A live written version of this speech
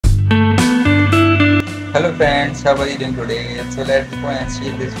Hello friends, how are you doing today? So let's go and see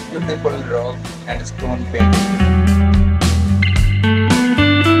this beautiful rock and stone painting.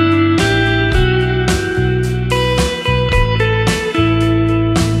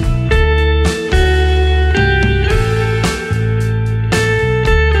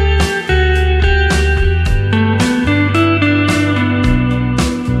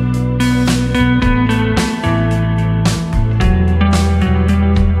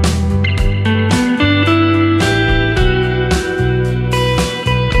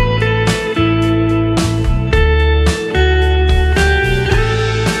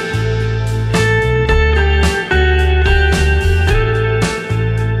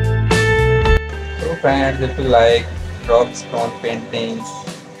 So friends, if you like rock stone paintings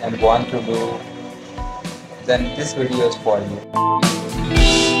and want to do, then this video is for you.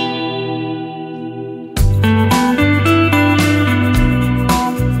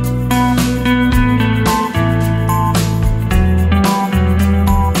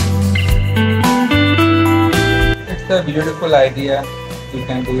 It's a beautiful idea. You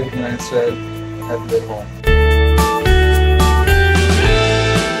can do it yourself at your home.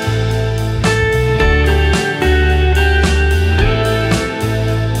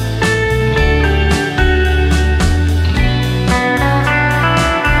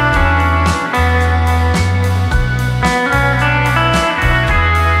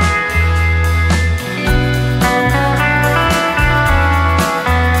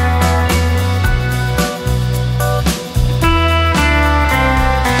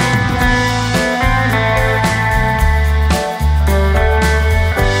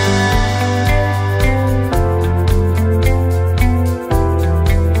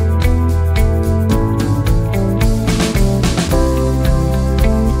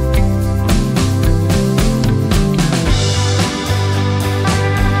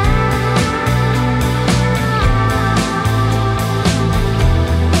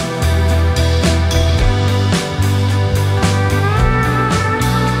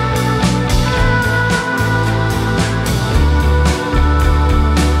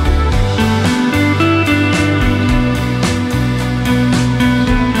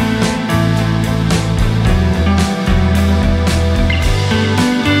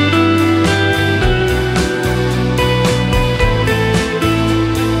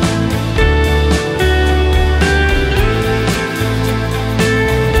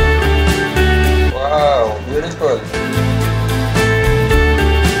 Wow, beautiful.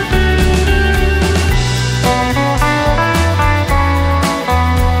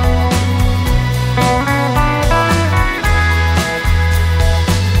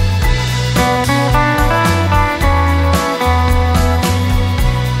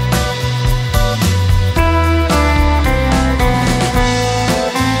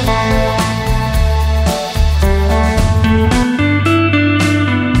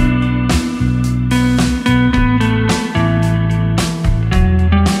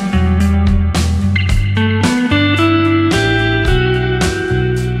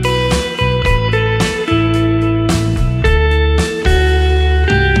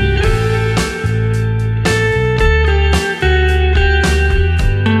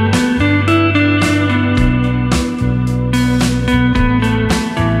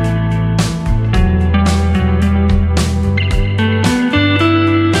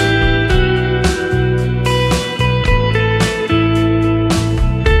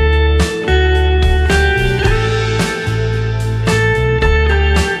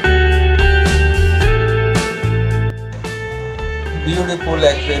 Beautiful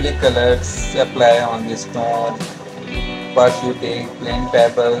acrylic colors apply on the stone. First you take plain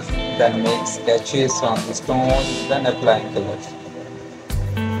pebbles, then make sketches on the stone, then applying colors.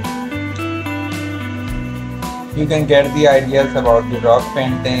 You can get the ideas about the rock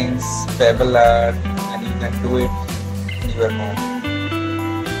paintings, pebble art, and you can do it in your home.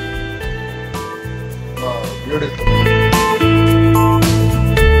 Wow, beautiful.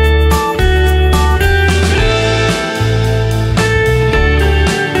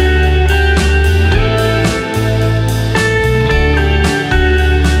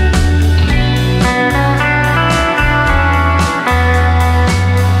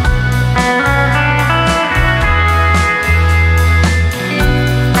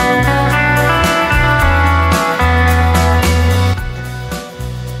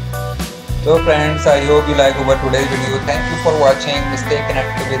 So friends, I hope you like our today's video. Thank you for watching. Stay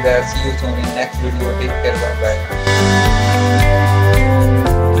connected with us. See you soon in next video. Take care. Bye bye.